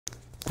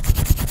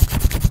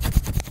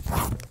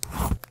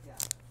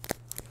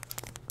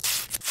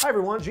Hi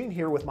everyone, Gene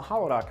here with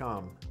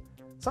Mahalo.com.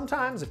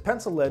 Sometimes if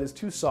pencil lead is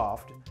too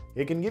soft,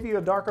 it can give you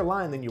a darker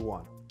line than you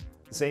want.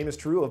 The same is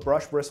true of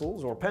brush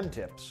bristles or pen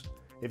tips.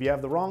 If you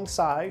have the wrong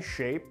size,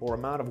 shape, or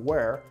amount of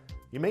wear,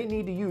 you may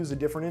need to use a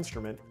different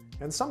instrument,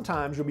 and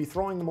sometimes you'll be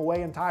throwing them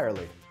away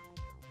entirely.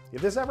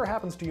 If this ever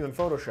happens to you in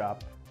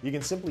Photoshop, you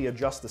can simply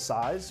adjust the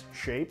size,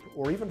 shape,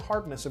 or even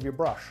hardness of your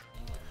brush.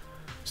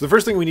 So the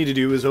first thing we need to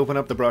do is open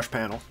up the brush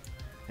panel,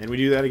 and we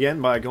do that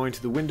again by going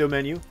to the window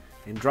menu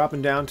and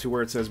dropping down to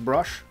where it says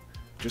brush,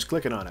 just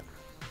clicking on it.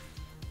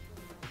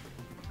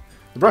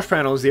 The brush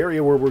panel is the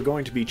area where we're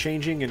going to be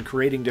changing and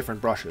creating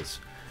different brushes.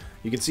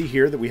 You can see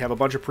here that we have a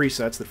bunch of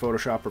presets that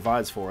Photoshop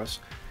provides for us.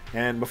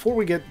 And before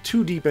we get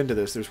too deep into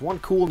this, there's one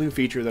cool new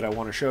feature that I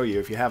want to show you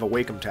if you have a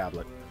Wacom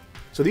tablet.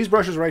 So these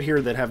brushes right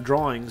here that have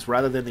drawings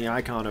rather than the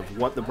icon of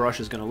what the brush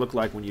is going to look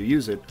like when you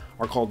use it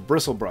are called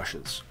Bristle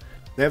Brushes.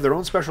 They have their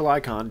own special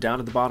icon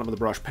down at the bottom of the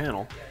brush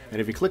panel, and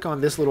if you click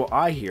on this little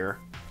eye here,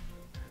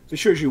 it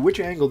shows you which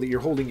angle that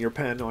you're holding your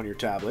pen on your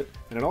tablet,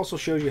 and it also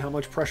shows you how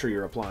much pressure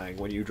you're applying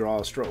when you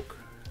draw a stroke.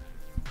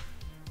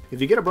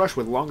 If you get a brush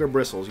with longer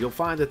bristles, you'll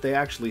find that they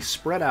actually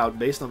spread out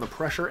based on the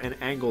pressure and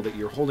angle that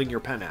you're holding your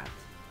pen at.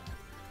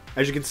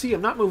 As you can see,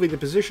 I'm not moving the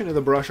position of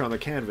the brush on the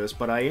canvas,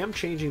 but I am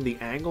changing the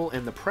angle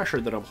and the pressure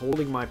that I'm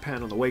holding my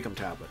pen on the Wacom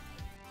tablet.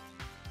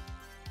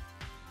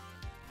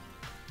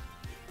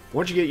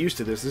 Once you get used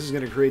to this is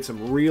going to create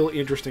some real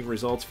interesting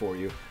results for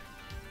you,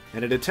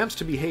 and it attempts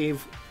to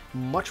behave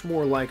much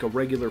more like a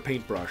regular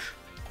paintbrush.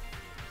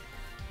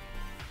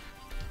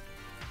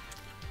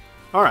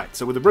 Alright,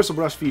 so with the bristle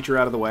brush feature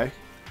out of the way,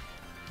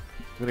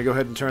 I'm going to go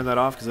ahead and turn that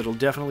off because it'll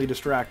definitely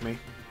distract me.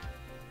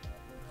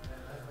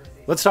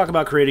 Let's talk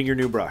about creating your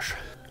new brush.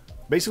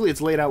 Basically,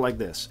 it's laid out like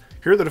this.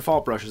 Here are the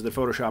default brushes that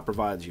Photoshop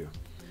provides you.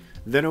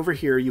 Then over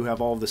here you have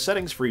all of the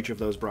settings for each of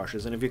those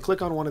brushes, and if you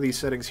click on one of these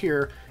settings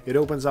here, it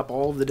opens up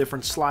all of the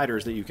different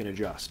sliders that you can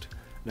adjust.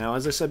 Now,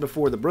 as I said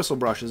before, the bristle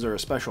brushes are a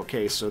special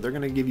case, so they're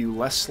going to give you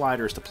less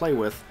sliders to play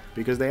with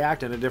because they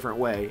act in a different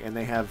way and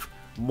they have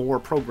more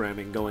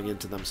programming going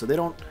into them, so they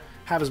don't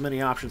have as many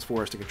options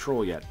for us to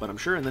control yet. But I'm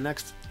sure in the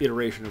next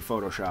iteration of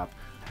Photoshop,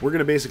 we're going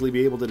to basically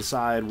be able to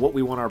decide what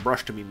we want our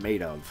brush to be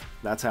made of.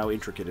 That's how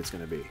intricate it's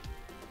going to be.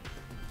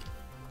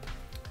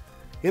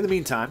 In the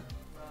meantime,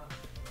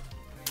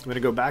 I'm going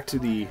to go back to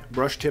the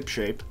brush tip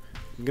shape.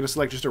 I'm going to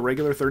select just a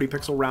regular 30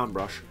 pixel round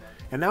brush,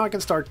 and now I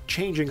can start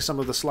changing some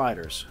of the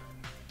sliders.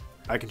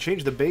 I can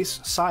change the base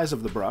size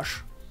of the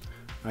brush.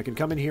 I can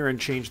come in here and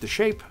change the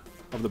shape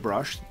of the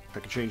brush. I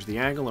can change the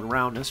angle and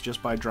roundness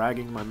just by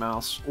dragging my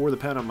mouse or the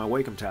pen on my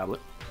Wacom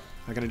tablet.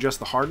 I can adjust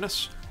the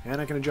hardness,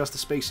 and I can adjust the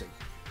spacing.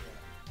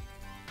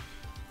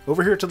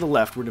 Over here to the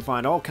left, we're going to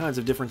find all kinds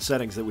of different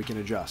settings that we can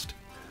adjust.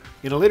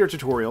 In a later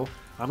tutorial,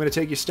 I'm going to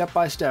take you step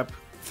by step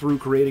through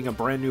creating a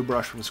brand new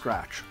brush from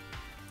scratch.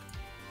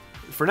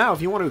 For now,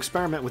 if you want to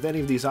experiment with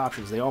any of these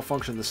options, they all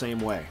function the same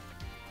way.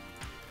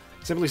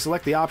 Simply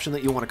select the option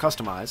that you want to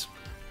customize.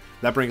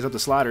 That brings up the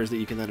sliders that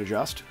you can then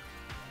adjust.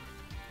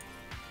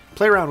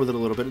 Play around with it a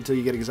little bit until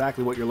you get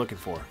exactly what you're looking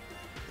for.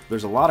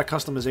 There's a lot of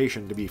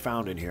customization to be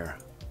found in here.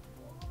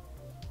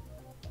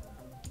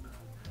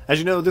 As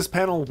you know, this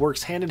panel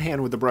works hand in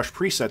hand with the brush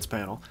presets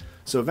panel,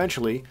 so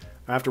eventually,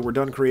 after we're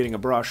done creating a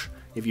brush,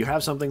 if you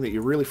have something that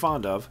you're really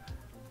fond of,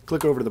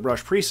 click over to the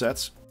brush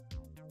presets,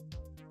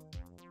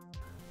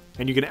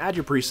 and you can add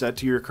your preset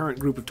to your current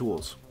group of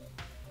tools.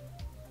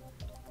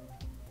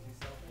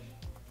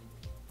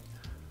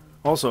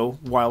 Also,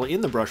 while in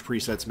the brush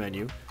presets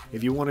menu,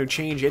 if you want to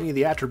change any of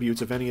the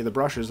attributes of any of the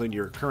brushes in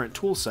your current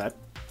tool set,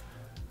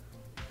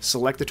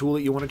 select the tool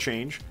that you want to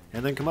change,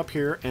 and then come up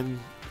here and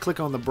click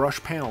on the brush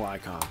panel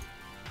icon.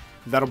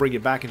 That'll bring you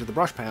back into the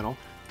brush panel,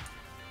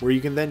 where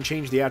you can then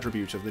change the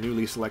attributes of the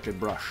newly selected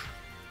brush.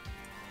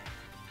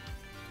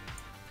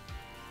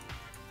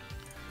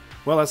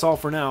 Well, that's all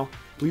for now.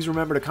 Please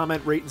remember to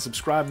comment, rate, and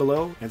subscribe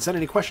below, and send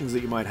any questions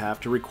that you might have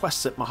to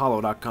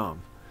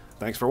requests@mahalo.com.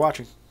 Thanks for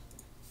watching.